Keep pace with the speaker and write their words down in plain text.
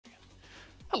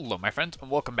Hello my friends,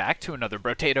 and welcome back to another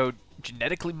Brotato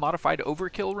Genetically Modified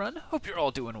Overkill run. Hope you're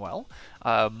all doing well.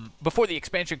 Before the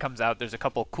expansion comes out, there's a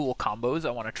couple cool combos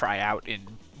I want to try out in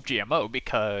GMO,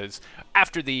 because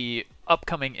after the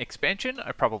upcoming expansion,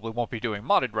 I probably won't be doing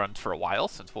modded runs for a while,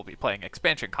 since we'll be playing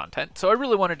expansion content. So I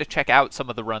really wanted to check out some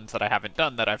of the runs that I haven't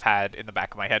done that I've had in the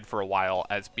back of my head for a while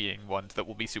as being ones that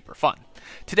will be super fun.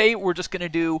 Today we're just going to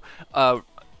do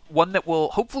one that will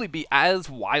hopefully be as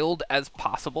wild as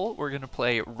possible. We're going to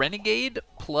play Renegade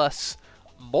plus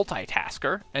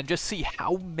Multitasker and just see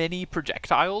how many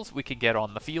projectiles we can get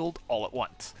on the field all at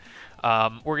once.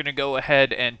 We're going to go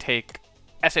ahead and take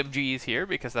SMGs here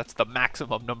because that's the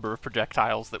maximum number of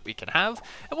projectiles that we can have,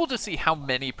 and we'll just see how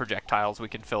many projectiles we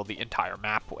can fill the entire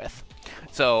map with.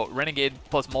 So Renegade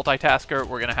plus Multitasker,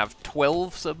 we're going to have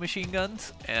 12 submachine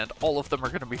guns, and all of them are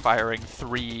going to be firing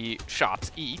 3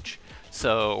 shots each.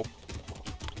 So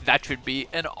that should be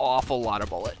an awful lot of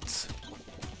bullets.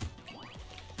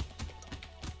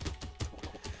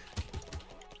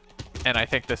 And I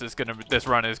think this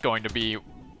run is going to be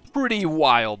pretty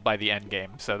wild by the end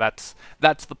game. So that's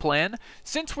the plan.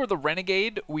 Since we're the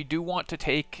Renegade, we do want to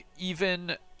take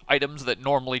even items that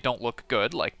normally don't look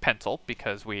good, like pencil,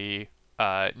 because we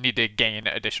need to gain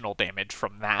additional damage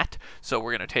from that. So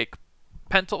we're going to take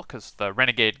pencil, because the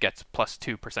Renegade gets plus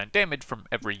 2% damage from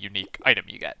every unique item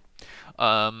you get.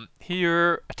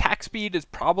 Here, attack speed is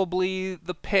probably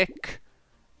the pick,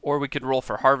 or we could roll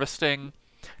for harvesting.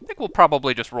 I think we'll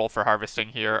probably just roll for harvesting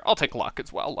here. I'll take luck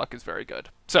as well. Luck is very good.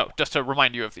 So, just to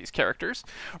remind you of these characters,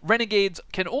 Renegades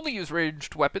can only use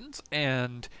ranged weapons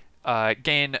and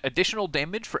gain additional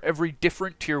damage for every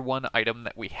different tier 1 item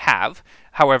that we have.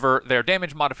 However, their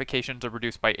damage modifications are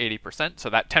reduced by 80%,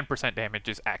 so that 10% damage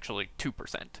is actually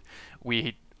 2%.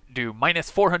 We do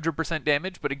minus 400%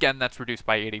 damage, but again, that's reduced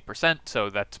by 80%, so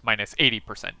that's minus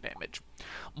 80% damage.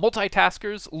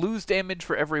 Multitaskers lose damage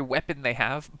for every weapon they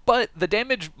have, but the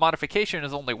damage modification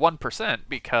is only 1%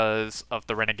 because of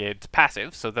the Renegade's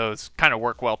passive, so those kind of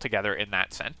work well together in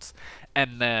that sense.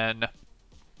 And then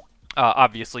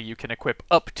obviously, you can equip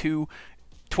up to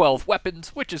 12 weapons,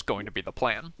 which is going to be the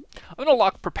plan. I'm going to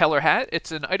lock Propeller Hat.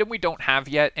 It's an item we don't have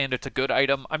yet, and it's a good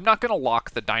item. I'm not going to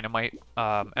lock the Dynamite,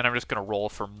 and I'm just going to roll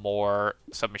for more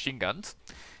submachine guns,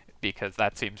 because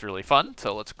that seems really fun.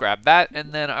 So let's grab that,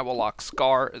 and then I will lock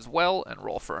Scar as well, and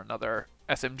roll for another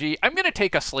SMG. I'm going to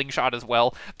take a slingshot as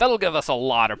well. That'll give us a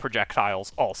lot of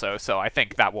projectiles also, so I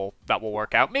think that will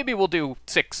work out. Maybe we'll do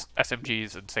 6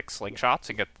 SMGs and 6 slingshots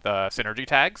and get the synergy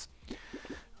tags,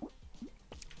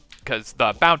 because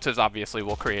the bounces obviously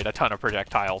will create a ton of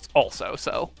projectiles also,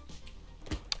 so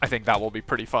I think that will be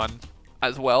pretty fun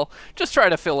as well. Just try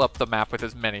to fill up the map with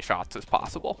as many shots as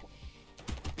possible.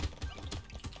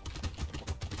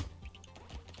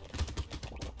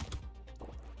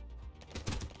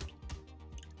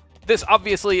 This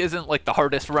obviously isn't like the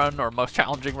hardest run or most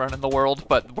challenging run in the world,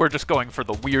 but we're just going for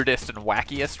the weirdest and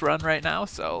wackiest run right now,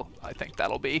 so I think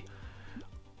that'll be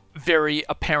very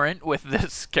apparent with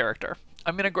this character.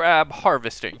 I'm going to grab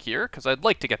harvesting here, because I'd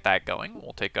like to get that going.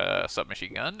 We'll take a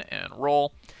submachine gun and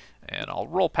roll, and I'll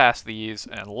roll past these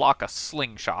and lock a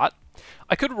slingshot.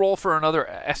 I could roll for another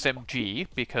SMG,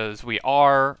 because we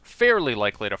are fairly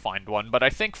likely to find one, but I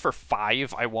think for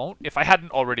 5 I won't. If I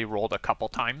hadn't already rolled a couple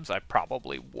times, I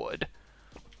probably would.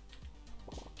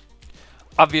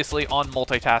 Obviously, on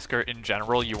Multitasker in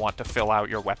general, you want to fill out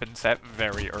your weapon set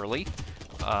very early,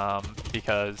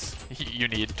 because you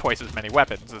need twice as many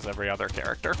weapons as every other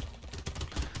character.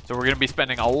 So we're going to be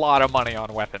spending a lot of money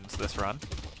on weapons this run.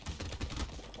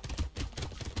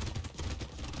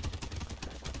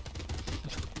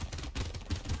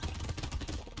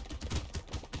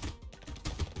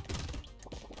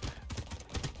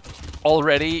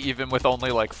 Already, even with only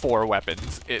like 4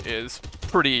 weapons, it is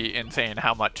pretty insane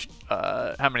how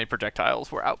many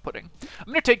projectiles we're outputting. I'm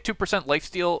going to take 2%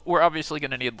 lifesteal. We're obviously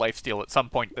going to need lifesteal at some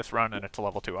point this run, and it's a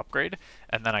level 2 upgrade.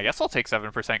 And then I guess I'll take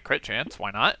 7% crit chance.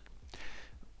 Why not?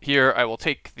 Here I will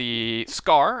take the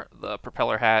Scar, the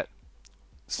Propeller Hat,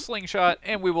 Slingshot,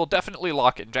 and we will definitely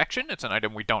lock Injection. It's an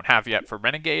item we don't have yet for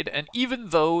Renegade, and even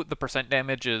though the percent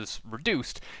damage is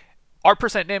reduced, our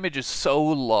percent damage is so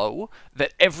low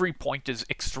that every point is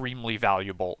extremely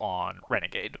valuable on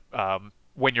Renegade.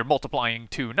 When you're multiplying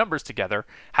 2 numbers together,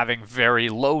 having very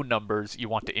low numbers, you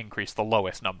want to increase the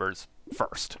lowest numbers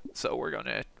first. So we're going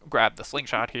to grab the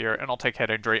slingshot here, and I'll take head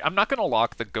injury. I'm not going to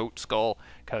lock the goat skull,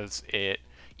 because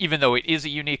even though it is a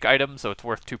unique item, so it's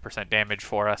worth 2% damage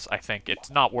for us, I think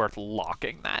it's not worth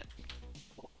locking that.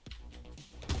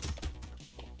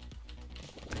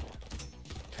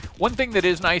 One thing that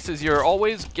is nice is you're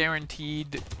always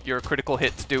guaranteed your critical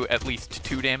hits do at least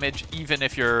 2 damage, even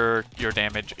if your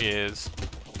damage is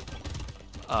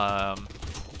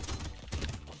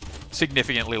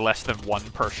significantly less than 1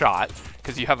 per shot,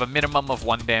 because you have a minimum of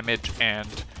 1 damage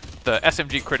and the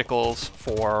SMG criticals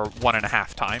for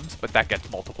 1.5 times, but that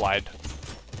gets multiplied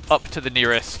up to the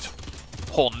nearest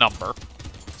whole number.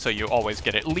 So you always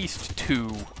get at least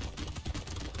 2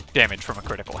 damage from a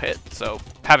critical hit. So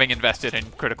having invested in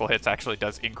critical hits actually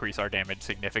does increase our damage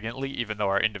significantly, even though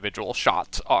our individual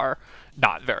shots are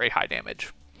not very high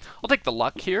damage. I'll take the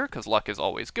luck here, because luck is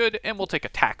always good, and we'll take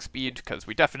attack speed, because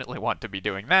we definitely want to be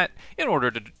doing that in order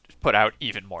to put out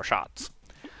even more shots.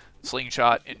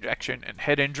 Slingshot, injection, and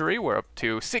head injury, we're up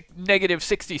to negative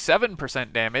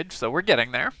 67% damage, so we're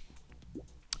getting there.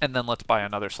 And then let's buy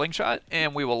another slingshot,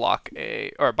 and we will lock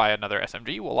buy another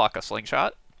SMG, we'll lock a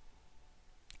slingshot.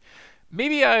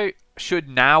 Maybe I should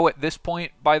now, at this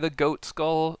point, buy the goat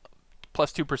skull.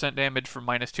 Plus 2% damage for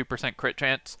minus 2% crit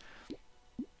chance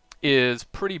is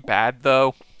pretty bad,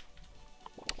 though.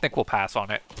 I think we'll pass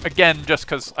on it. Again, just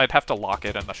because I'd have to lock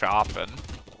it in the shop, and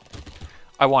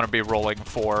I want to be rolling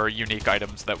for unique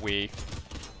items that we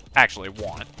actually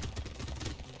want.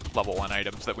 Level 1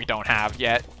 items that we don't have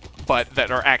yet, but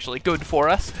that are actually good for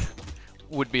us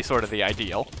would be sort of the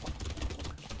ideal.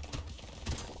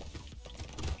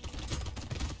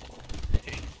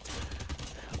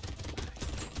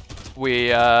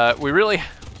 We only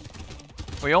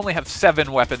have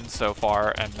 7 weapons so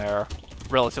far, and they're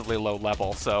relatively low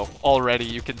level, so already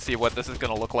you can see what this is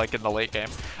going to look like in the late game.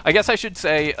 I guess I should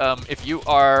say, if you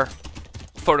are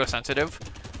photosensitive,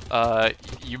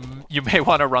 you may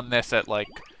want to run this at like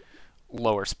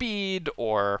lower speed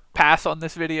or pass on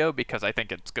this video, because I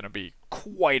think it's going to be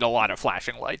quite a lot of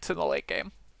flashing lights in the late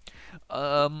game.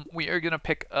 We are going to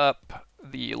pick up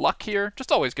the luck here.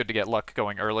 Just always good to get luck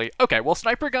going early. Okay, well,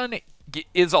 sniper gun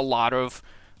is a lot of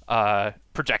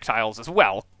projectiles as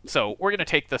well, so we're going to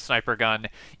take the sniper gun.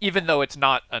 Even though it's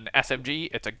not an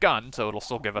SMG, it's a gun, so it'll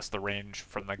still give us the range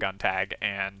from the gun tag,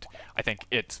 and I think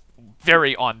it's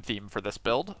very on theme for this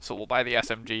build. So we'll buy the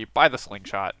SMG, buy the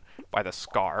slingshot, buy the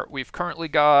scar. We've currently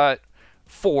got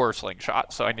 4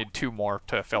 slingshots, so I need 2 more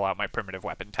to fill out my primitive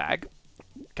weapon tag.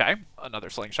 Okay, another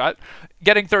slingshot.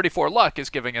 Getting 34 luck is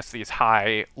giving us these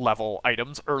high level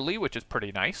items early, which is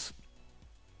pretty nice.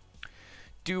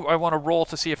 Do I want to roll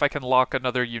to see if I can lock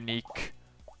another unique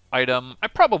item? I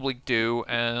probably do,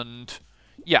 and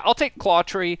yeah, I'll take Claw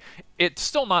Tree. It's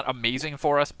still not amazing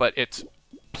for us, but it's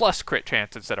plus crit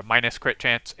chance instead of minus crit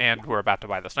chance, and we're about to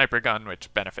buy the sniper gun,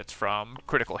 which benefits from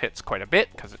critical hits quite a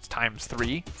bit, because it's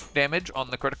 ×3 damage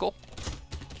on the critical.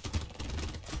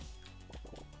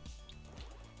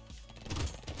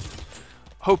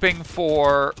 Hoping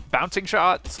for bouncing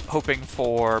shots, hoping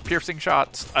for piercing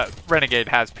shots. Renegade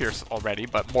has pierce already,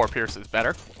 but more pierce is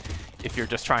better if you're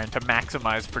just trying to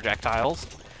maximize projectiles.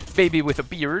 Baby with a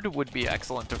beard would be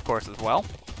excellent, of course, as well.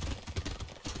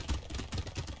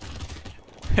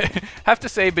 Have to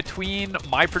say, between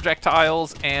my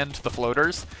projectiles and the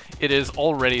floaters, it is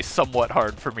already somewhat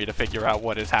hard for me to figure out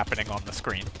what is happening on the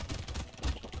screen.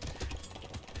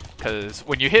 Because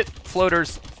when you hit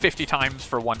floaters 50 times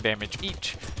for 1 damage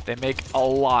each, they make a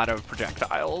lot of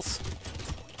projectiles.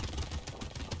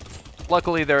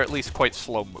 Luckily, they're at least quite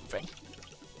slow moving.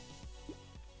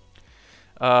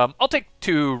 I'll take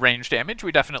 2 range damage.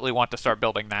 We definitely want to start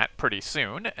building that pretty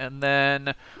soon. And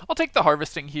then I'll take the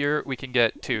harvesting here. We can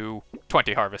get to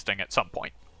 20 harvesting at some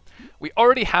point. We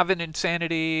already have an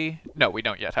insanity. No, we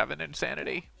don't yet have an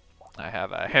insanity. I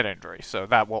have a head injury, so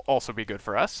that will also be good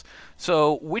for us.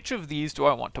 So which of these do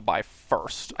I want to buy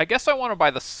first? I guess I want to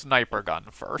buy the sniper gun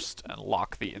first and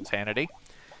lock the insanity,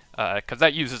 because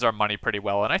that uses our money pretty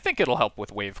well, and I think it'll help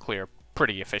with wave clear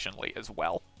pretty efficiently as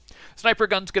well. Sniper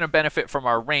gun's going to benefit from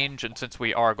our range, and since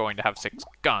we are going to have 6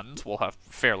 guns, we'll have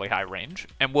fairly high range.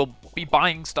 And we'll be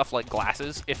buying stuff like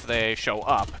glasses if they show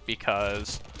up,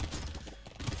 because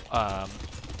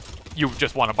you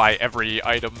just want to buy every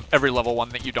item, every level 1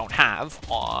 that you don't have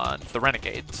on the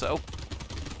Renegade. So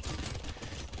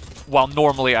while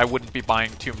normally I wouldn't be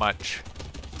buying too much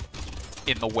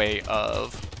in the way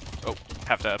of... Oh,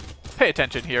 have to pay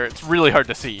attention here. It's really hard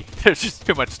to see. There's just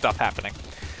too much stuff happening.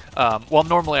 While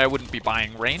normally I wouldn't be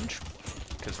buying range,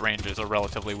 because range is a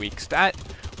relatively weak stat,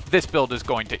 this build is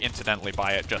going to incidentally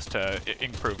buy it just to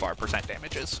improve our percent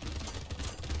damages.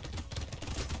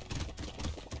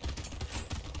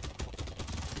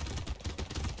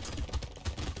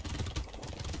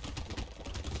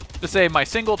 To say, my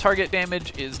single target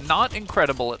damage is not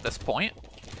incredible at this point,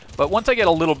 but once I get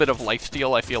a little bit of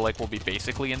lifesteal, I feel like we'll be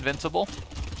basically invincible.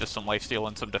 Just some lifesteal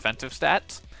and some defensive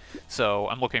stats. So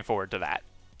I'm looking forward to that.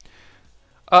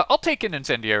 I'll take an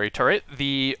incendiary turret.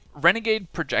 The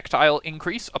Renegade projectile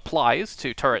increase applies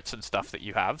to turrets and stuff that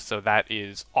you have, so that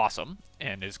is awesome,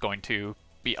 and is going to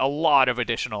be a lot of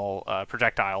additional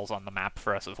projectiles on the map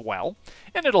for us as well.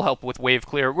 And it'll help with wave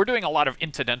clear. We're doing a lot of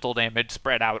incidental damage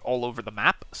spread out all over the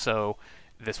map, so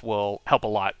this will help a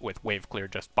lot with wave clear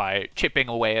just by chipping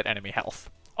away at enemy health.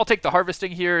 I'll take the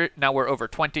harvesting here. Now we're over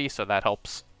 20, so that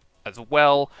helps as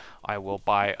well. I will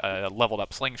buy a leveled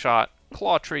up slingshot,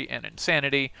 claw tree, and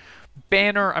insanity.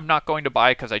 Banner I'm not going to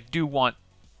buy because I do want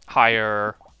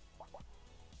higher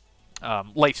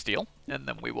lifesteal. And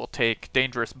then we will take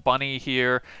dangerous bunny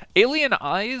here. Alien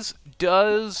eyes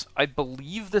does, I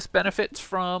believe this benefits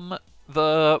from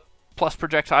the plus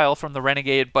projectile from the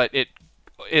Renegade, but it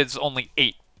is only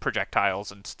 8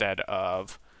 projectiles instead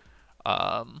of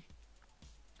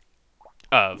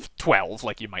 12,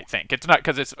 like you might think. It's not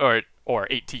because it's, or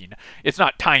 18. It's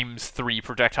not times 3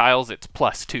 projectiles, it's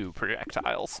plus 2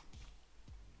 projectiles.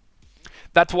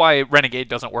 That's why Renegade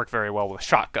doesn't work very well with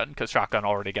Shotgun, because Shotgun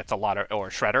already gets a lot of, or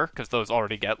Shredder, because those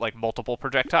already get, like, multiple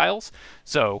projectiles.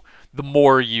 So the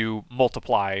more you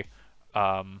multiply,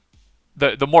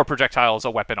 the more projectiles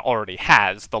a weapon already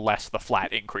has, the less the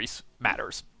flat increase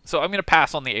matters. So I'm going to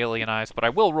pass on the Alien Eyes, but I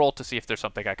will roll to see if there's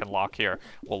something I can lock here.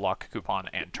 We'll lock Coupon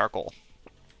and Charcoal.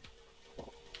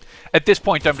 At this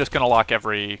point, I'm just going to lock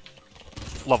every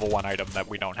level 1 item that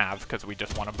we don't have, because we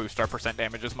just want to boost our percent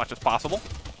damage as much as possible.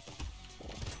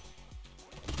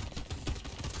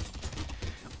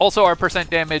 Also, our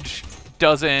percent damage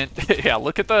doesn't... yeah,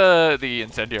 look at the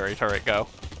incendiary turret go.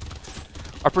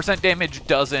 Our percent damage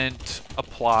doesn't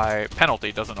apply...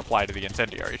 penalty doesn't apply to the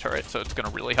incendiary turret, so it's going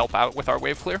to really help out with our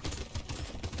wave clear.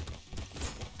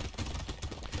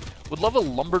 Would love a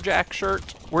lumberjack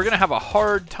shirt. We're going to have a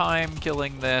hard time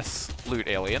killing this loot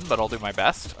alien, but I'll do my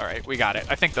best. Alright, we got it.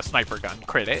 I think the sniper gun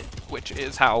crit it, which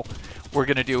is how we're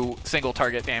going to do single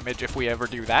target damage if we ever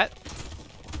do that.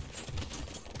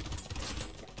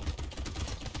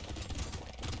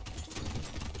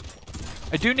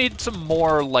 I do need some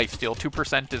more lifesteal.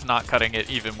 2% is not cutting it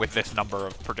even with this number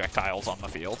of projectiles on the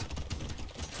field.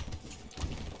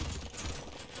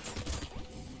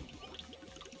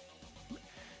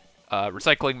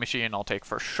 Recycling machine I'll take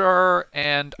for sure,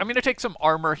 and I'm going to take some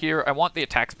armor here. I want the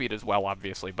attack speed as well,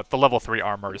 obviously, but the level 3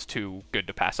 armor is too good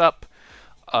to pass up.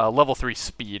 Level 3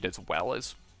 speed as well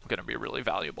is going to be really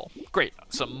valuable. Great,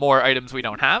 some more items we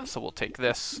don't have, so we'll take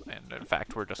this, and in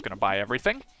fact we're just going to buy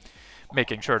everything.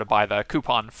 Making sure to buy the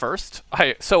coupon first.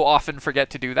 I so often forget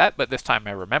to do that, but this time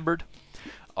I remembered.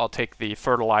 I'll take the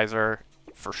fertilizer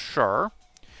for sure.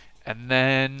 And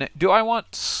then, do I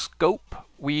want scope?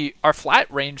 Our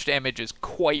flat range damage is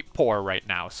quite poor right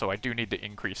now, so I do need to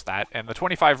increase that. And the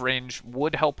 25 range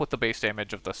would help with the base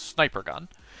damage of the sniper gun.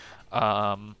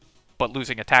 But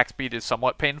losing attack speed is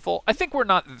somewhat painful. I think we're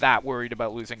not that worried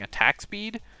about losing attack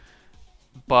speed,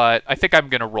 but I think I'm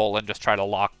going to roll and just try to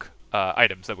lock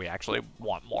items that we actually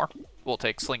want more. We'll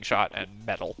take slingshot and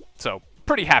metal. So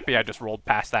pretty happy I just rolled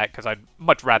past that because I'd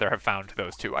much rather have found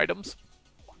those 2 items.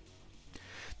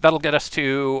 That'll get us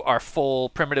to our full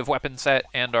primitive weapon set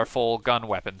and our full gun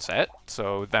weapon set.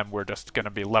 So then we're just going to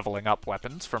be leveling up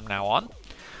weapons from now on.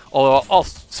 Although I'll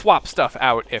swap stuff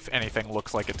out if anything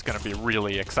looks like it's going to be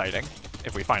really exciting.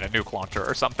 If we find a nuke launcher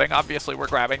or something, obviously we're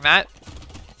grabbing that.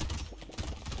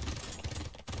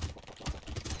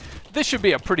 This should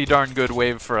be a pretty darn good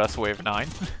wave for us, wave 9.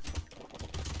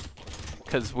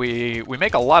 Because we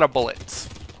make a lot of bullets.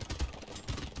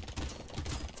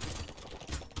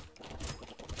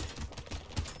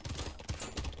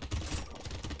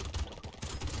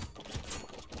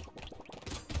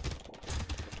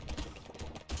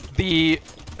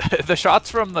 The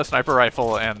shots from the sniper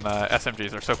rifle and the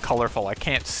SMGs are so colorful, I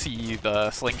can't see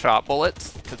the slingshot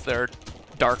bullets because they're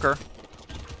darker.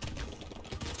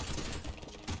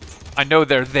 I know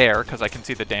they're there because I can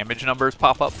see the damage numbers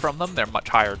pop up from them. They're much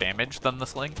higher damage than the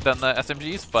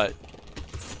SMGs, but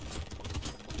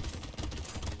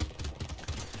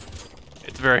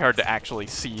it's very hard to actually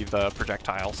see the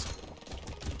projectiles.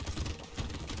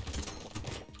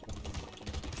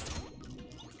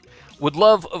 Would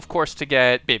love, of course, to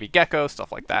get Baby Gecko,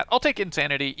 stuff like that. I'll take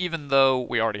Insanity, even though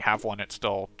we already have one, it's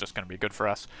still just going to be good for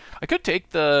us. I could take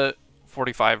the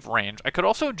 45 range. I could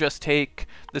also just take,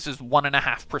 this is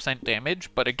 1.5%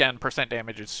 damage, but again, percent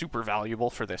damage is super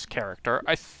valuable for this character.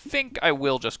 I think I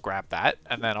will just grab that,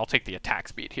 and then I'll take the attack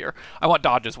speed here. I want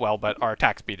dodge as well, but our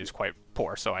attack speed is quite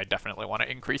poor, so I definitely want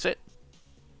to increase it.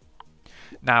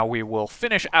 Now we will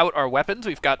finish out our weapons.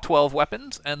 We've got 12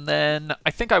 weapons, and then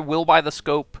I think I will buy the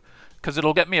scope because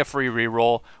it'll get me a free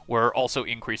reroll. We're also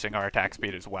increasing our attack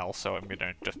speed as well, so I'm going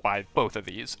to just buy both of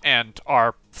these. And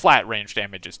our flat range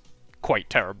damage is quite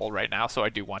terrible right now, so I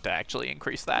do want to actually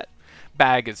increase that.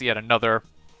 Bag is yet another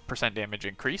 % damage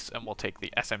increase, and we'll take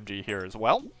the SMG here as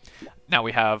well. Now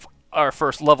we have our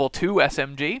first level 2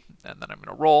 SMG, and then I'm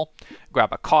going to roll.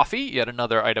 Grab a coffee, yet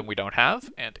another item we don't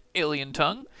have, and alien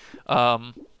tongue.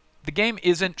 The game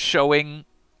isn't showing...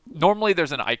 Normally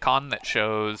there's an icon that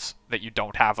shows that you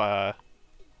don't have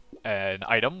an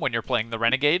item when you're playing the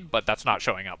Renegade, but that's not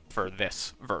showing up for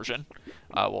this version.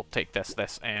 We'll take this,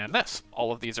 this, and this.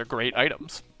 All of these are great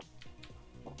items.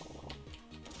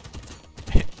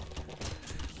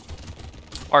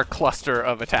 Our cluster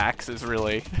of attacks is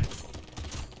really...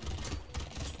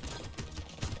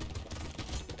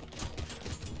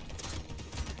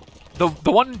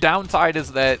 The one downside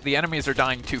is that the enemies are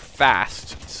dying too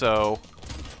fast, so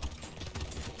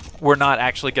we're not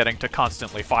actually getting to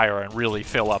constantly fire and really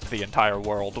fill up the entire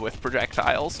world with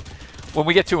projectiles. When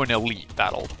we get to an elite,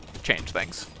 that'll change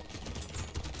things.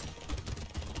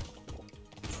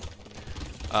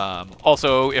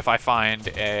 Also, if I find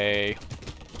a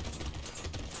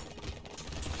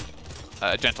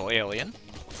gentle alien,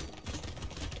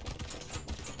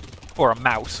 or a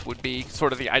mouse would be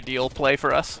sort of the ideal play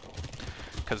for us,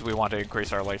 because we want to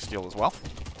increase our lifesteal as well.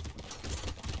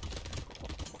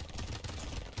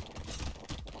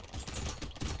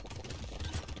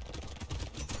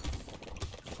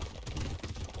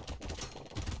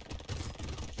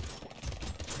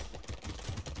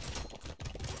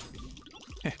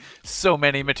 So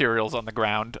many materials on the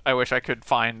ground. I wish I could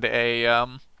find a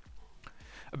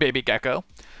baby gecko.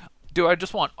 Do I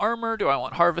just want armor? Do I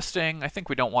want harvesting? I think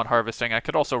we don't want harvesting. I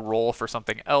could also roll for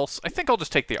something else. I think I'll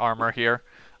just take the armor here.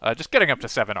 Just getting up to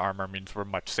 7 armor means we're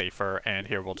much safer, and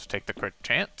here we'll just take the crit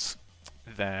chance.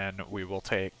 Then we will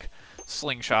take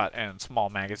slingshot and small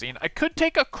magazine. I could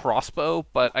take a crossbow,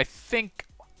 but I think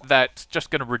that's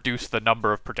just going to reduce the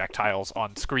number of projectiles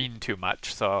on screen too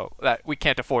much, so that we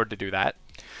can't afford to do that.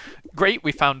 Great,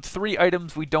 we found 3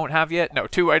 items we don't have yet. No,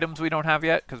 2 items we don't have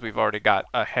yet, because we've already got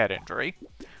a head injury.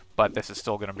 But this is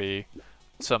still going to be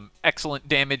some excellent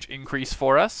damage increase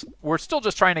for us. We're still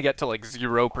just trying to get to like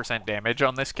 0% damage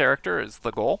on this character is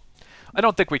the goal. I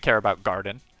don't think we care about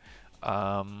Garden.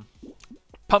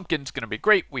 Pumpkin's going to be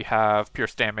great. We have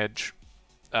pierce damage,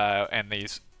 and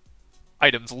these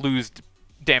items lose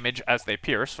damage as they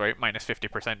pierce, right? Minus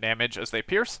 50% damage as they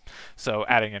pierce. So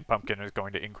adding in Pumpkin is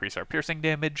going to increase our piercing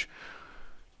damage.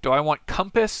 Do I want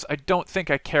Compass? I don't think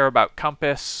I care about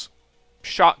Compass.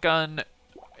 Shotgun,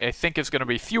 I think it's going to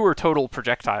be fewer total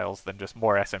projectiles than just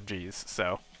more SMGs,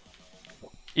 so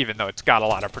even though it's got a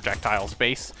lot of projectile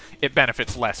space, it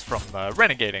benefits less from the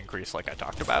Renegade increase like I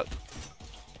talked about.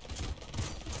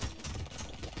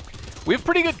 We have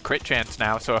pretty good crit chance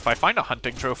now, so if I find a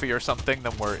hunting trophy or something,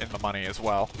 then we're in the money as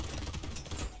well.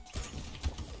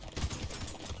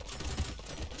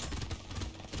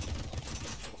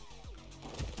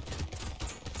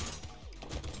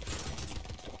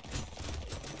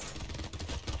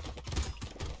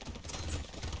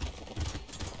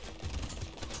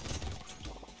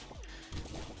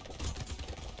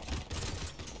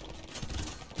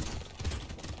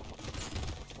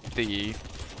 The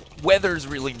weather's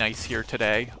really nice here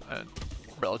today,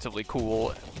 relatively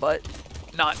cool, but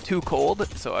not too cold,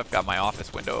 so I've got my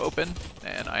office window open,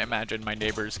 and I imagine my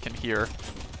neighbors can hear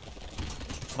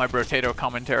my Brotato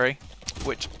commentary,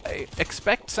 which I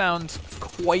expect sounds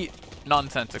quite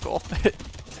nonsensical.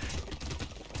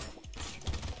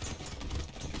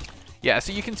 Yeah,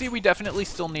 so you can see we definitely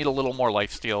still need a little more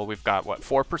lifesteal. We've got, what,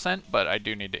 4%? But I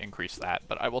do need to increase that.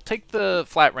 But I will take the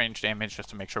flat range damage just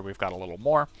to make sure we've got a little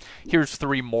more. Here's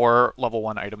 3 more level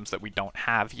 1 items that we don't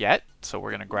have yet. So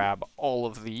we're going to grab all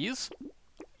of these.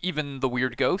 Even the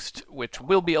Weird Ghost, which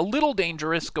will be a little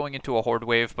dangerous going into a Horde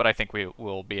wave, but I think we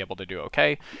will be able to do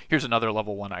okay. Here's another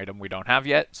level 1 item we don't have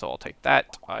yet, so I'll take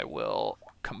that. I will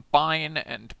combine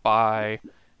and buy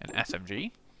an SMG.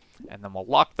 And then we'll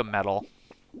lock the metal.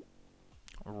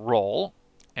 Roll,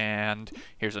 and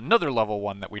here's another level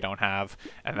 1 that we don't have,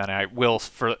 and then I will,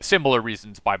 for similar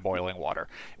reasons, buy boiling water.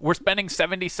 We're spending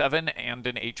 77 and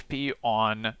an HP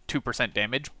on 2%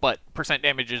 damage, but percent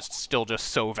damage is still just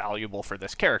so valuable for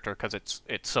this character because it's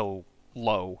so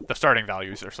low. The starting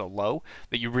values are so low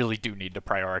that you really do need to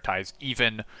prioritize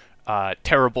even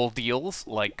terrible deals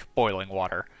like boiling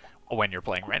water when you're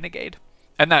playing Renegade.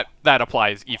 And that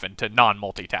applies even to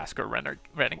non-multitasker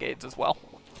Renegades as well.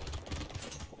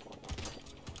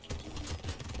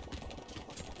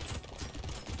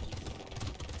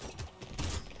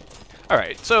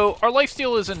 Alright, so our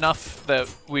lifesteal is enough that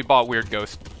we bought Weird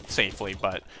Ghost safely,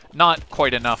 but not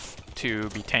quite enough to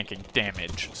be tanking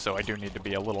damage, so I do need to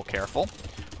be a little careful.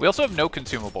 We also have no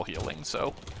consumable healing,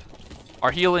 so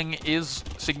our healing is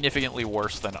significantly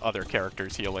worse than other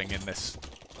characters' healing in this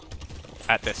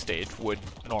at this stage would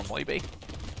normally be.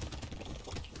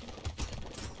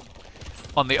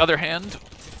 On the other hand,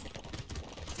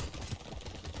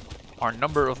 our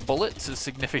number of bullets is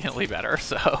significantly better,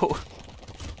 so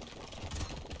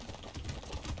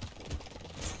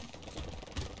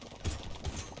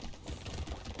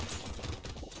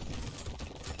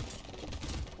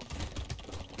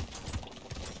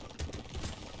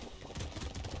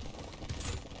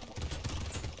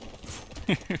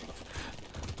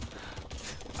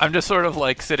I'm just sort of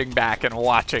like sitting back and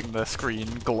watching the screen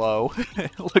glow.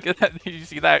 Look at that. Did you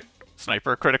see that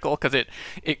sniper critical? Because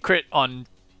it crit on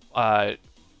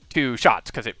 2 shots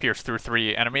because it pierced through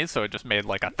 3 enemies, so it just made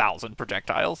like 1,000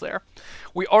 projectiles there.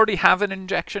 We already have an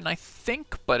injection, I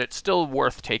think, but it's still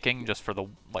worth taking just for the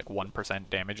like 1%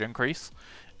 damage increase.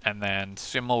 And then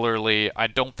similarly, I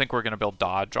don't think we're going to build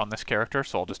dodge on this character,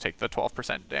 so I'll just take the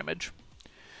 12% damage.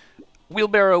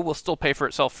 Wheelbarrow will still pay for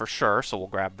itself for sure, so we'll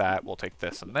grab that. We'll take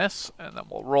this, and then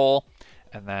we'll roll.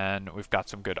 And then we've got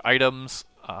some good items.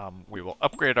 We will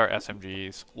upgrade our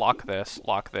SMGs, lock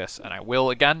this, and I will,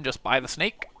 again, just buy the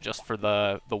snake, just for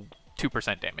the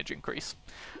 2% damage increase.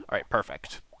 Alright,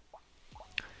 perfect.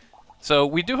 So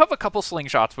we do have a couple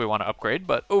slingshots we want to upgrade,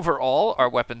 but overall, our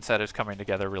weapon set is coming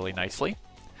together really nicely.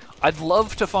 I'd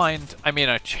love to find, I mean,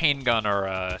 a chain gun or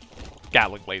a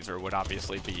Gatling laser would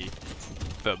obviously be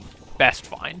the best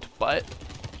find, but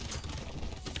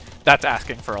that's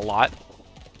asking for a lot.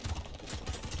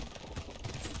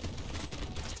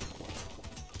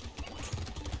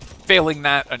 Failing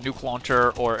that, a nuke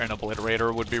launcher or an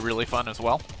obliterator would be really fun as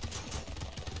well.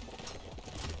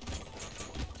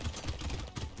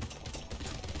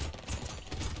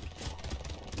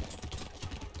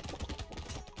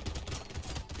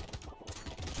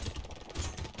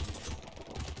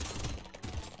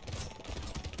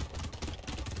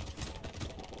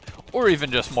 Or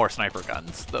even just more sniper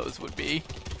guns. Those would be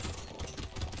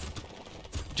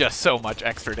just so much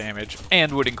extra damage,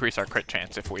 and would increase our crit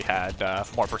chance if we had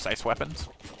more precise weapons.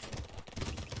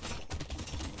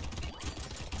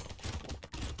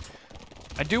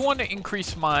 I do want to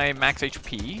increase my max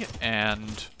HP and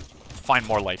find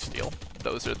more lifesteal.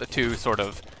 Those are the two sort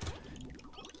of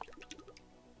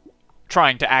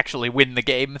trying to actually win the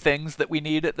game things that we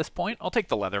need at this point. I'll take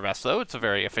the leather vest, though. It's a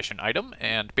very efficient item.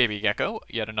 And Baby Gecko,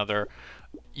 yet another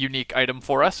unique item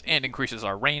for us, and increases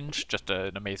our range. Just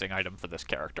an amazing item for this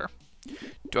character.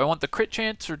 Do I want the crit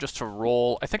chance or just to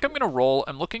roll? I think I'm going to roll.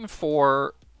 I'm looking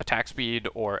for attack speed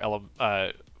or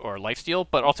lifesteal,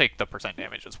 but I'll take the %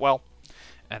 damage as well.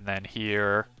 And then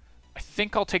here, I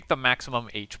think I'll take the maximum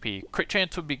HP. Crit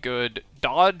chance would be good.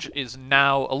 Dodge is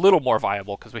now a little more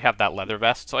viable because we have that leather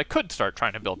vest, so I could start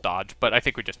trying to build dodge, but I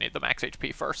think we just need the max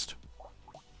HP first.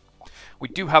 We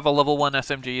do have a level 1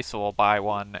 SMG, so I'll buy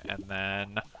one, and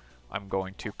then I'm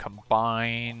going to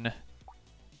combine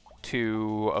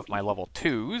 2 of my level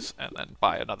 2s, and then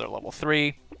buy another level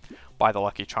 3, buy the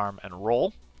Lucky Charm, and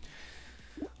roll.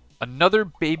 Another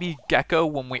Baby Gecko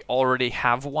when we already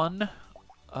have one.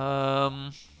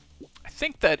 I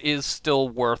think that is still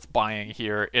worth buying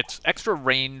here. It's extra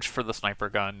range for the sniper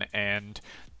gun, and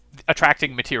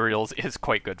attracting materials is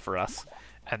quite good for us.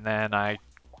 And then I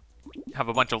have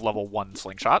a bunch of level 1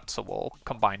 slingshots, so we'll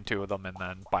combine 2 of them and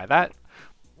then buy that.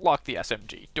 Lock the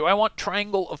SMG. Do I want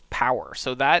Triangle of Power?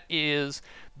 So that is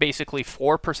basically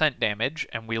 4% damage,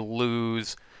 and we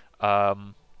lose, what,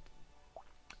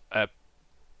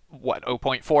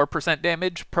 0.4%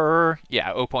 damage per...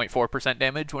 Yeah, 0.4%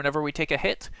 damage whenever we take a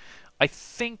hit. I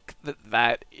think that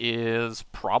that is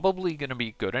probably going to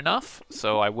be good enough,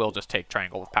 so I will just take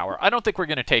Triangle of Power. I don't think we're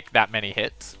going to take that many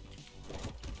hits.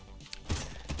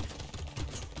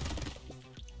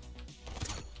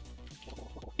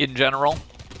 In general.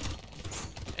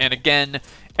 And again,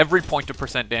 every point of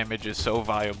 % damage is so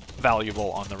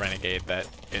valuable on the Renegade that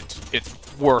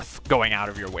it's worth going out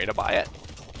of your way to buy it.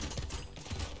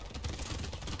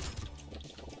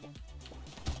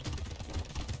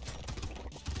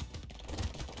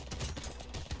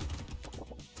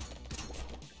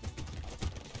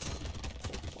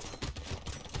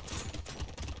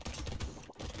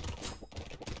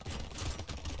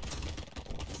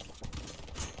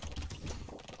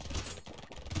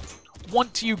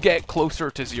 Once you get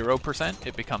closer to 0%,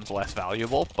 it becomes less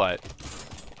valuable, but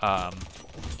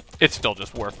it's still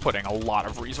just worth putting a lot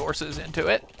of resources into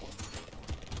it.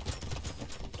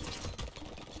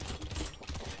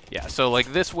 Yeah, so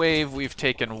like this wave, we've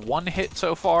taken 1 hit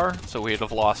so far, so we'd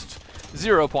have lost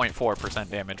 0.4%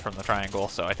 damage from the triangle,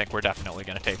 so I think we're definitely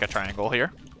going to take a triangle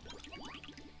here.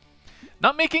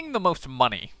 Not making the most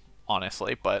money,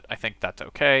 honestly, but I think that's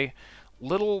okay.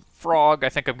 Little frog, I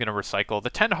think I'm going to recycle. The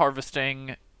 10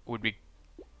 harvesting would be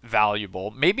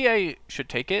valuable. Maybe I should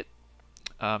take it.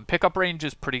 Pickup range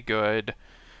is pretty good.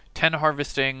 10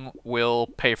 harvesting will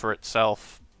pay for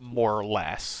itself, more or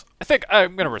less. I think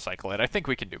I'm going to recycle it. I think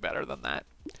we can do better than that.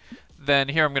 Then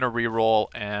here I'm going to reroll,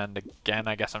 and again,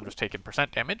 I guess I'm just taking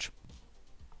percent damage.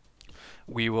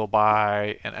 We will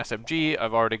buy an SMG.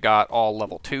 I've already got all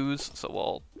level 2s, so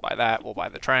we'll buy that. We'll buy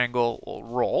the triangle. We'll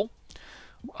roll.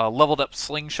 Leveled up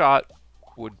slingshot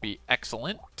would be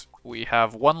excellent. We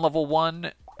have one level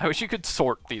 1. I wish you could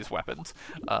sort these weapons,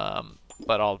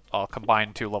 but I'll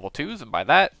combine 2 level 2s and buy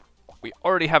that. We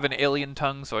already have an alien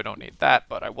tongue, so I don't need that,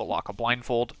 but I will lock a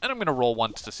blindfold, and I'm going to roll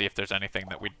once to see if there's anything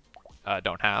that we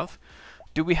don't have.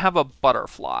 Do we have a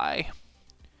butterfly?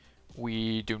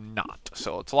 We do not.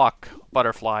 So let's lock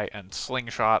butterfly and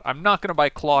slingshot. I'm not going to buy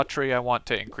claw tree. I want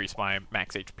to increase my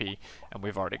max HP, and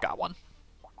we've already got one.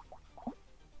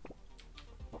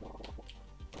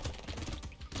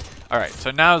 Alright,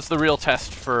 so now's the real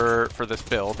test for this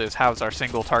build, is how's our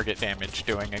single target damage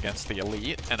doing against the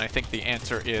elite, and I think the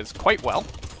answer is quite well.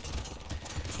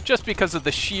 Just because of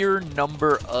the sheer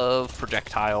number of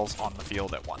projectiles on the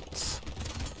field at once.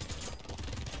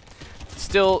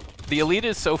 Still, the elite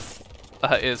is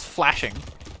is flashing.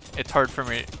 It's hard for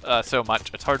me so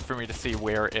much. It's hard for me to see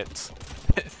where its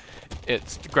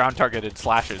its ground targeted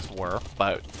slashes were,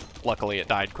 but luckily it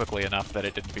died quickly enough that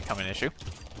it didn't become an issue.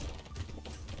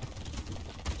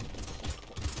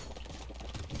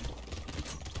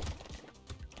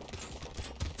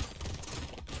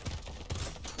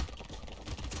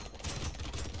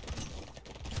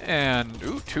 And,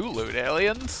 ooh, 2 loot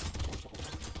aliens.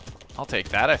 I'll take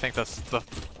that. I think that's the...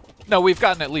 No, we've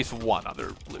gotten at least 1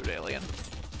 other loot alien.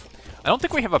 I don't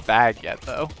think we have a bag yet,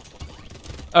 though.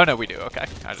 Oh, no, we do. Okay.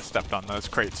 I just stepped on those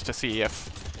crates to see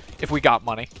if we got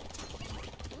money.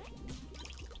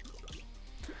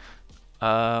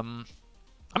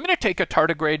 I'm going to take a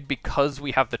tardigrade because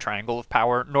we have the triangle of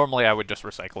power. Normally I would just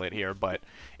recycle it here, but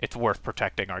it's worth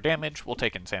protecting our damage. We'll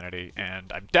take insanity,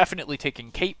 and I'm definitely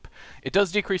taking cape. It does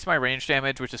decrease my range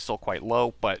damage, which is still quite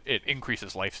low, but it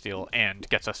increases lifesteal and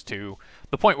gets us to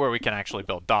the point where we can actually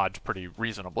build dodge pretty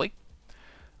reasonably.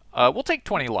 We'll take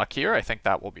 20 luck here. I think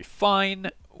that will be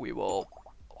fine. We will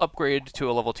upgrade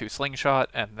to a level 2 slingshot,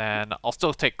 and then I'll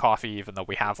still take coffee even though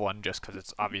we have one, just because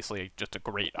it's obviously just a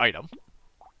great item.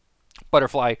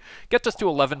 Butterfly gets us to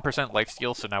 11%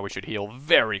 lifesteal, so now we should heal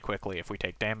very quickly if we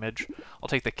take damage. I'll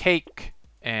take the cake,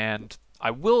 and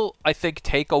I will, I think,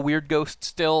 take a weird ghost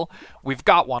still. We've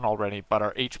got one already, but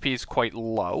our HP is quite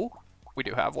low. We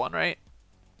do have one, right?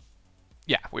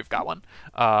 Yeah, we've got one.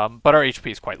 But our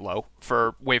HP is quite low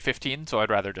for wave 15, so I'd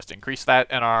rather just increase that,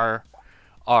 and our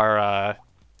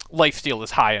lifesteal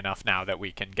is high enough now that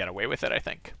we can get away with it, I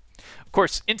think. Of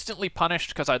course, instantly punished,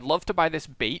 because I'd love to buy this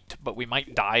bait, but we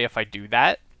might die if I do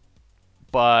that.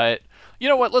 But, you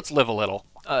know what, let's live a little.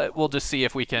 We'll just see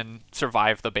if we can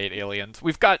survive the bait aliens.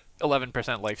 We've got 11%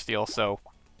 lifesteal, so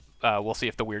we'll see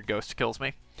if the weird ghost kills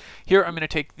me. Here, I'm going to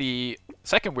take the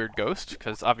second weird ghost,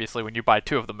 because obviously when you buy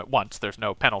 2 of them at once, there's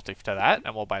no penalty to that,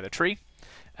 and we'll buy the tree.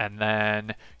 And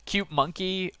then cute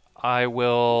monkey, I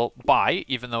will buy,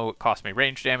 even though it costs me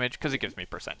range damage, because it gives me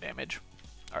percent damage.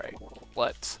 Alright,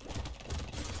 let's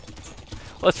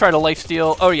try to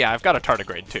lifesteal. Oh yeah, I've got a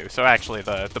tardigrade too, so actually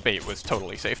the bait was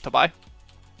totally safe to buy.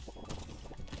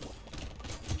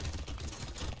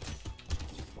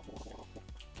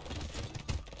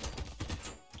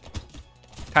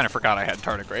 Kind of forgot I had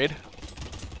tardigrade.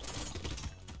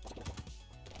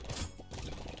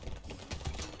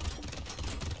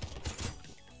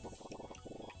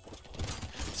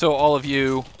 So all of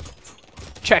you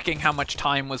checking how much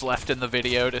time was left in the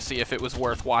video to see if it was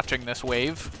worth watching this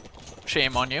wave.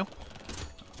 Shame on you.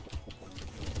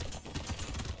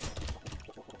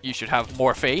 You should have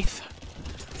more faith.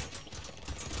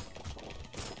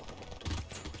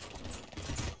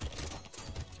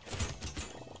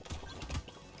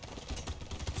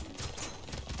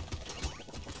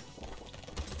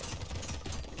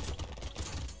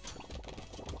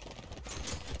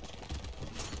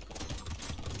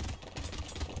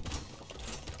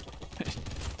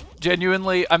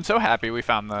 Genuinely, I'm so happy we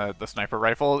found the sniper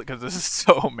rifle, because this is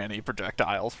so many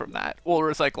projectiles from that. We'll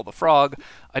recycle the frog.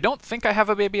 I don't think I have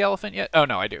a baby elephant yet. Oh,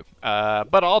 no, I do.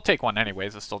 But I'll take one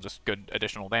anyways. It's still just good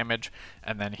additional damage.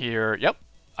 And then here, yep,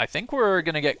 I think we're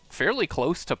going to get fairly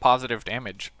close to positive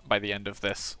damage by the end of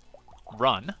this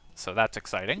run. So that's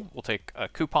exciting. We'll take a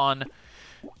coupon.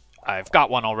 I've got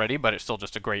one already, but it's still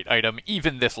just a great item.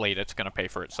 Even this late, it's going to pay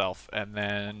for itself. And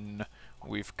then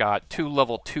we've got 2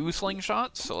 level 2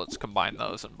 slingshots, so let's combine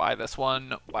those and buy this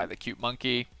one, buy the cute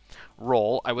monkey,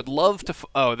 roll. I would love to...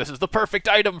 oh, this is the perfect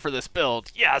item for this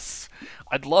build. Yes!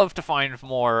 I'd love to find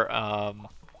more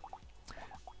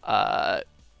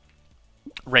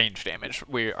range damage.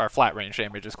 Our flat range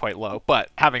damage is quite low, but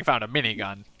having found a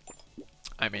minigun,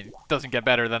 I mean, doesn't get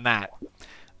better than that.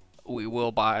 We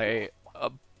will buy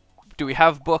a... do we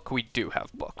have book? We do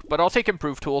have book, but I'll take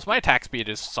improved tools. My attack speed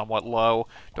is somewhat low.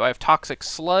 Do I have toxic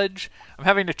sludge? I'm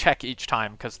having to check each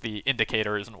time because the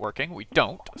indicator isn't working. We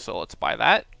don't, so let's buy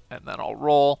that, and then I'll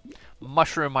roll.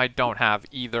 Mushroom I don't have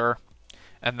either.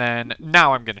 And then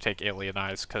now I'm going to take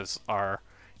alienize because our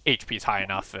HP is high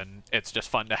enough, and it's just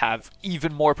fun to have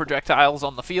even more projectiles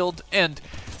on the field. And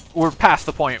we're past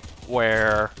the point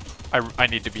where I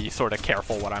need to be sort of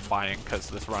careful what I'm buying because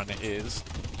this run is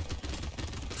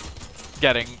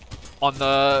getting on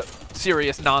the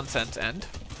serious nonsense end.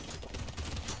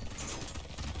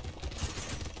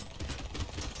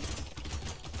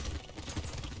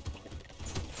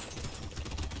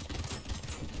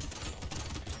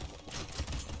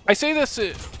 I say this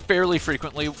fairly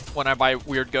frequently when I buy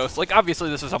Weird Ghosts. Like, obviously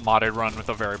this is a modded run with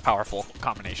a very powerful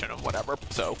combination of whatever,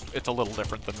 so it's a little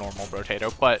different than normal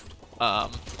Brotato, but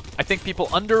I think people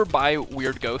underbuy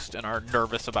Weird Ghost and are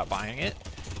nervous about buying it.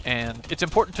 And it's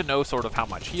important to know sort of how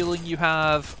much healing you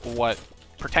have, what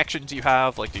protections you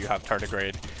have, like do you have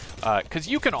tardigrade, because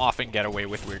you can often get away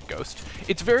with Weird Ghost.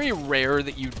 It's very rare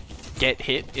that you get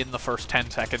hit in the first 10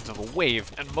 seconds of a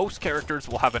wave, and most characters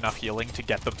will have enough healing to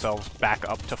get themselves back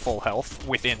up to full health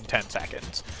within 10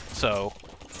 seconds. So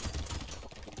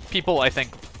people, I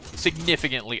think,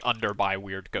 significantly underbuy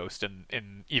Weird Ghost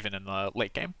even in the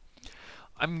late game.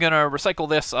 I'm going to recycle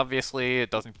this, obviously.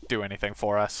 It doesn't do anything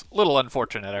for us. A little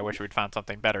unfortunate. I wish we'd found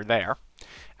something better there.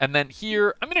 And then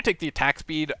here, I'm going to take the attack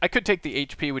speed. I could take the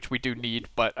HP, which we do need,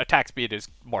 but attack speed is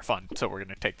more fun, so we're going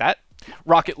to take that.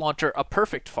 Rocket launcher, a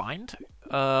perfect find.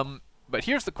 But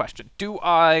here's the question. Do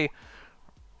I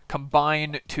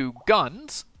combine 2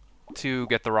 guns to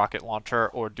get the rocket launcher,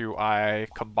 or do I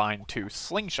combine 2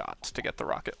 slingshots to get the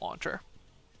rocket launcher?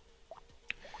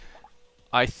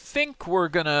 I think we're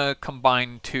gonna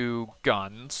combine 2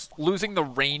 guns. Losing the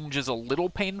range is a little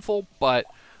painful, but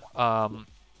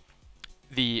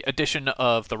the addition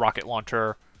of the rocket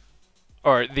launcher,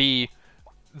 or the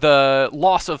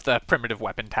loss of the primitive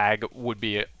weapon tag would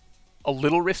be a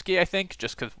little risky, I think,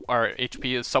 just because our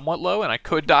HP is somewhat low, and I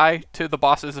could die to the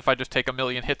bosses if I just take a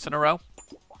million hits in a row.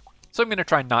 So I'm gonna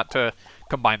try not to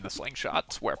combine the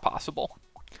slingshots where possible.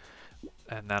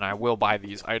 And then I will buy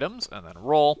these items, and then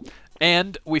roll.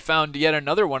 And we found yet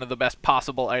another one of the best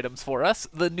possible items for us,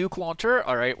 the nuke launcher.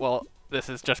 All right, well, this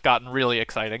has just gotten really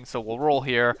exciting, so we'll roll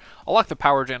here. I'll lock the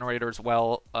power generator as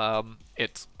well.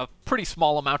 It's a pretty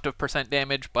small amount of %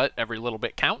 damage, but every little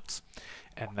bit counts.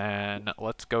 And then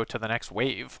let's go to the next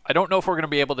wave. I don't know if we're going to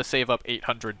be able to save up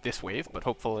 800 this wave, but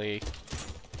hopefully...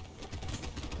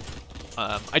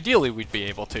 ideally, we'd be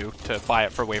able to buy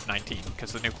it for Wave 19,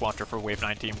 because the nuke launcher for Wave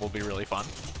 19 will be really fun.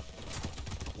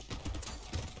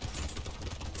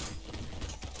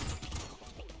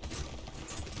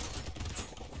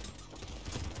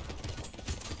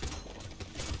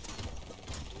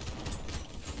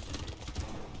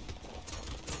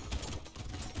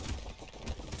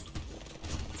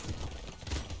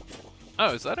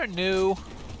 Oh, is that a new...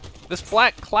 This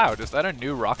black cloud, is that a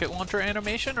new rocket launcher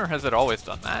animation, or has it always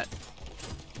done that?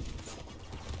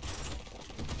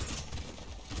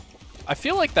 I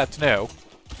feel like that's new.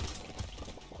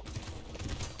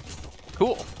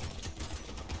 Cool.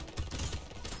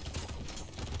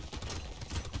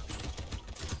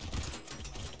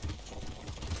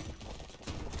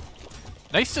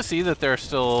 Nice to see that they're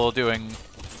still doing,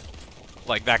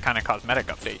 like, that kind of cosmetic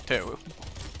update, too.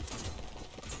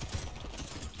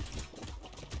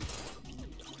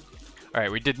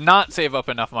 Alright, we did not save up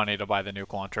enough money to buy the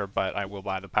nuke launcher, but I will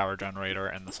buy the power generator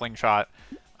and the slingshot.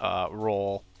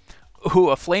 Roll. Ooh,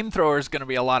 a flamethrower is going to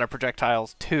be a lot of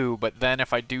projectiles too, but then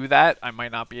if I do that, I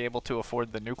might not be able to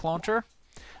afford the nuke launcher.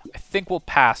 I think we'll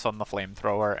pass on the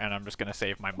flamethrower, and I'm just going to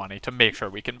save my money to make sure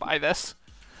we can buy this.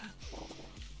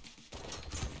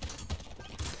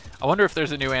 I wonder if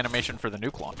there's a new animation for the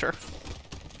nuke launcher.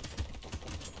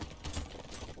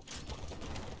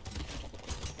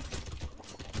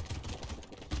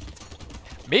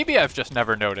 Maybe I've just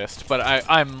never noticed, but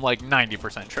I'm like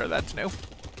 90% sure that's new.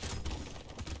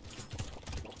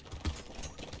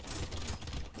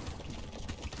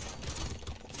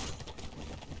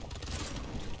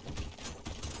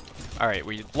 Alright,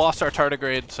 we lost our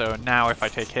tardigrade, so now if I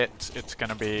take hits, it's going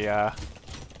to be a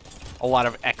lot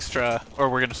of extra, or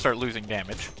we're going to start losing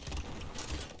damage.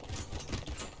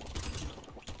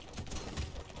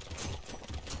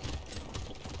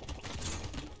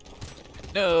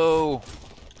 No!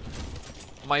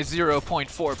 My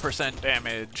 0.4%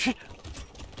 damage.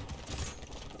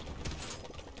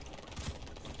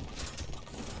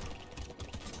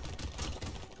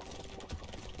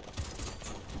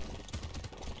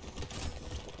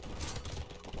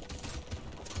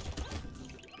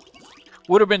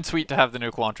 Would have been sweet to have the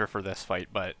nuke launcher for this fight,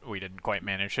 but we didn't quite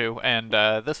manage to. And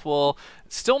this will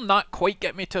still not quite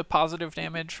get me to positive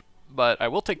damage, but I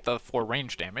will take the 4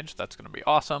 range damage. That's going to be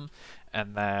awesome.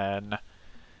 And then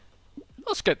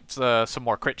let's get some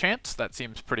more crit chance. That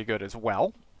seems pretty good as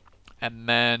well. And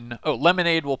then, oh,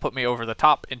 Lemonade will put me over the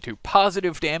top into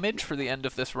positive damage for the end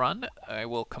of this run. I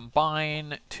will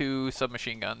combine 2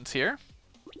 submachine guns here.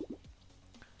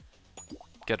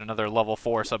 Get another level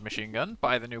 4 submachine gun,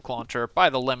 buy the nuke launcher, buy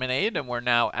the Lemonade, and we're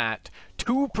now at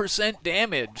 2%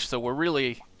 damage, so we're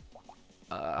really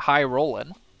high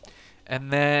rolling.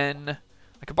 And then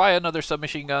I could buy another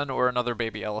submachine gun or another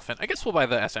baby elephant. I guess we'll buy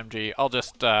the SMG. I'll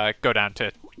just go down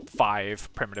to 5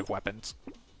 primitive weapons,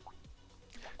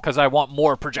 because I want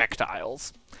more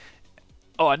projectiles.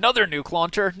 Oh, another nuke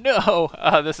launcher? No!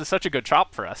 This is such a good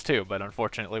chop for us, too, but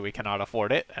unfortunately we cannot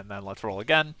afford it. And then let's roll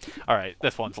again. Alright,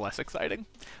 this one's less exciting.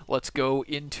 Let's go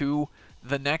into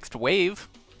the next wave.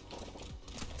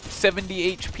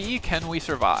 70 HP, can we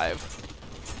survive?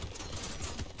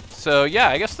 So, yeah,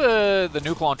 I guess the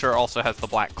nuke launcher also has the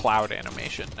black cloud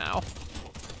animation now.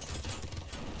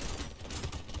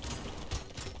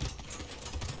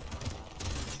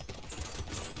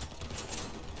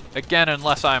 Again,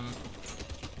 unless I'm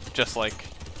just like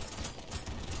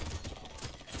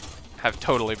have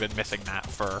totally been missing that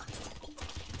for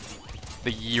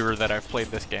the year that I've played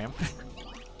this game.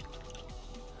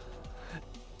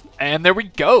 And there we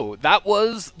go. That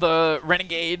was the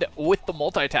Renegade with the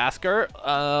Multitasker.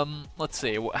 Let's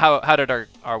see, how did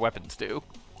our weapons do?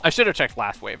 I should have checked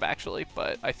last wave actually,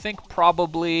 but I think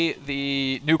probably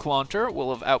the nuke launcher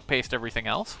will have outpaced everything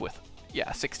else with,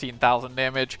 yeah, 16,000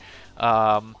 damage.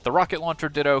 The rocket launcher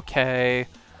did okay.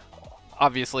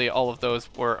 Obviously, all of those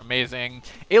were amazing.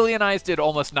 Alien Eyes did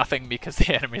almost nothing because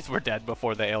the enemies were dead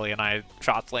before the Alien Eye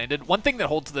shots landed. One thing that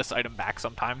holds this item back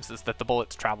sometimes is that the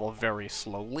bullets travel very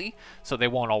slowly, so they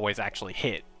won't always actually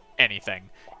hit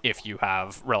anything if you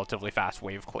have relatively fast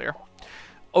wave clear.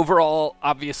 Overall,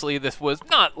 obviously, this was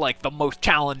not like the most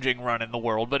challenging run in the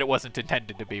world, but it wasn't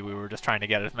intended to be. We were just trying to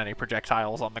get as many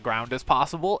projectiles on the ground as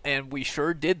possible, and we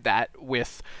sure did that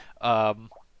with, I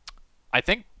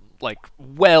think, like,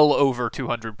 well over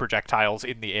 200 projectiles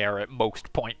in the air at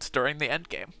most points during the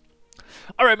endgame.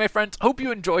 Alright, my friends, hope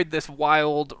you enjoyed this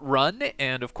wild run,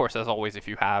 and of course, as always, if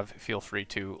you have, feel free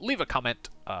to leave a comment,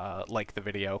 like the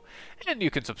video, and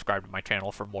you can subscribe to my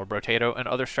channel for more Brotato and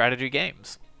other strategy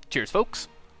games. Cheers, folks!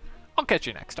 I'll catch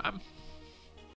you next time.